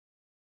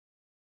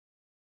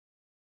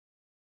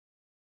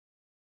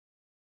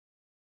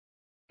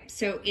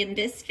So in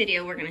this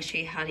video, we're going to show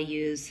you how to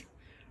use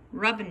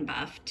Rub and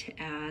Buff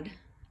to add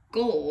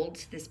gold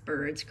to this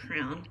bird's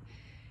crown.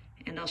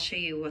 And I'll show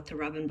you what the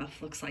Rub and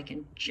Buff looks like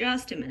in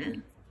just a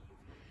minute.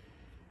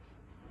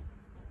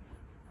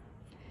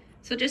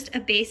 So just a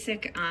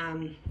basic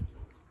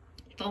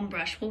foam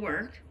brush will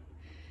work.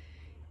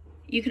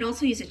 You can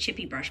also use a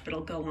chippy brush, but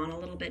it'll go on a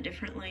little bit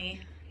differently.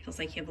 Feels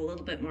like you have a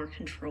little bit more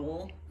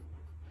control.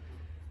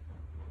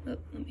 Oh,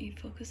 let me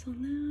focus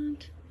on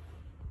that.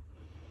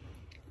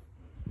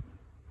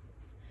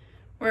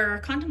 We're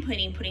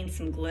contemplating putting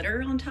some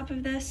glitter on top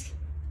of this,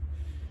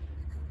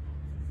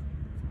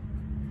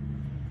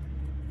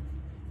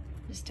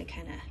 just to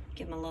kind of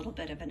give them a little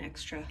bit of an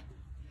extra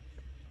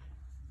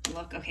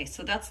look. Okay,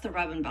 so that's the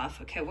Rub and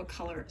Buff. Okay, what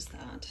color is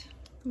that?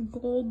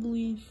 Gold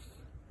leaf.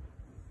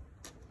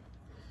 I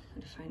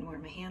had to find where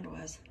my hand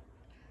was.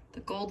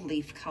 The gold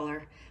leaf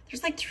color.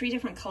 There's like 3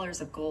 different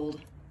colors of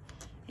gold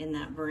in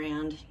that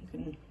brand. You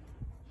can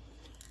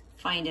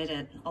find it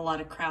at a lot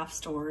of craft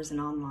stores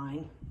and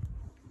online.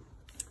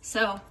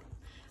 So,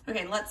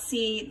 okay, let's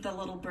see the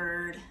little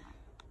bird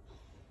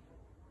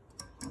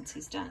once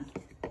he's done.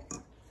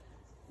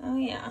 Oh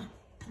yeah,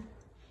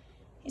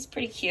 he's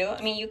pretty cute.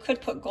 I mean, you could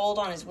put gold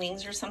on his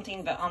wings or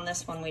something, but on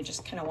this one, we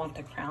just kind of want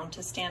the crown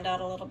to stand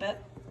out a little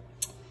bit.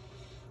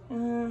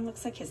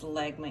 Looks like his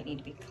leg might need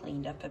to be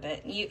cleaned up a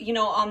bit. You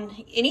know,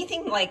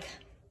 anything like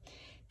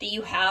that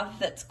you have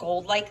that's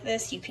gold like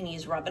this, you can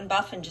use Rub and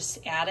Buff and just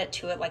add it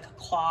to it like a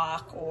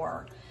clock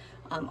or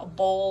a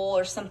bowl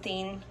or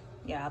something.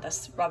 Yeah,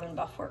 this Rub and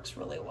Buff works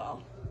really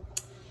well.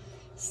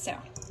 So,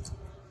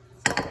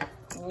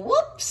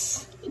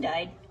 whoops, he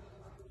died.